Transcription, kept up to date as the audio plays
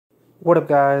What up,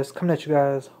 guys? Coming at you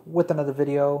guys with another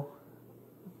video.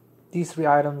 These three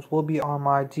items will be on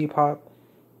my Depop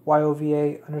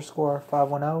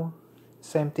YOVA_510.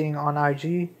 Same thing on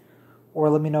IG, or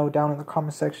let me know down in the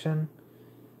comment section.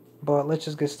 But let's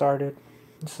just get started.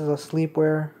 This is a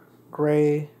sleepwear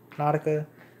gray Nautica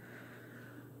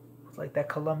with like that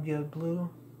Colombia blue.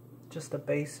 Just a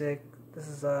basic. This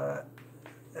is a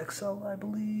XL, I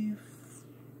believe.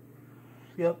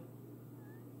 Yep.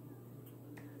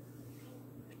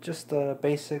 Just a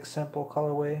basic, simple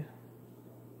colorway.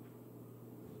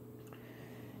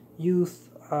 Youth,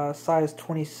 size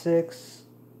 26,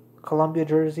 Colombia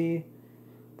jersey.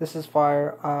 This is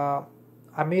fire.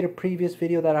 I made a previous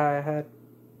video that I had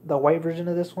the white version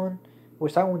of this one,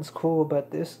 which that one's cool,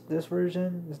 but this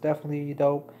version is definitely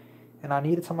dope, and I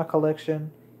need it to my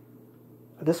collection.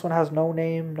 This one has no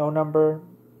name, no number.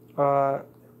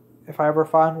 If I ever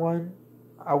find one,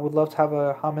 I would love to have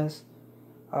a James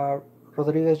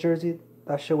Rodriguez jersey.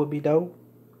 That shit would be dope.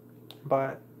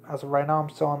 But as of right now, I'm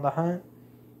still on the hunt.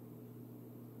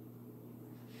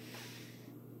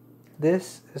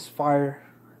 This is fire.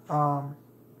 I'm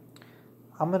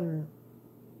an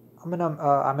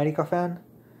America fan,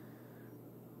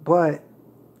 but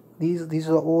these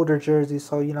are the older jerseys,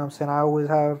 so you know what I'm saying, I always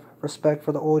have respect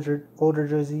for the older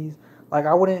jerseys. Like,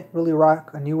 I wouldn't really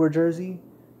rock a newer jersey,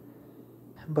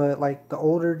 but like the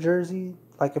older jersey,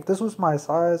 like if this was my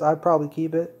size, I'd probably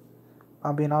keep it.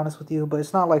 I'm being honest with you, but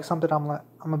it's not like something I'm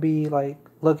gonna be like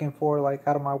looking for, like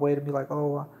out of my way to be like,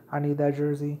 oh, I need that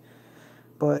jersey.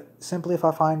 But simply if I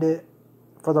find it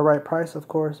for the right price, of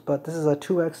course. But this is a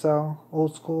 2XL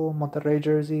old school Monterrey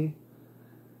Jersey.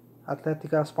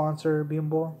 Atletica sponsor,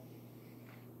 Bimbo.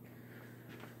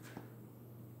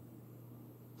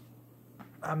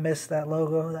 I missed that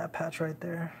logo, that patch right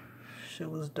there. Shit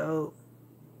was dope.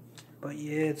 But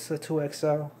yeah, it's a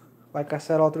 2XL. Like I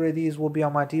said, all three of these will be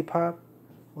on my Depop.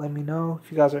 Let me know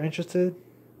if you guys are interested.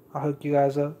 I'll hook you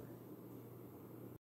guys up.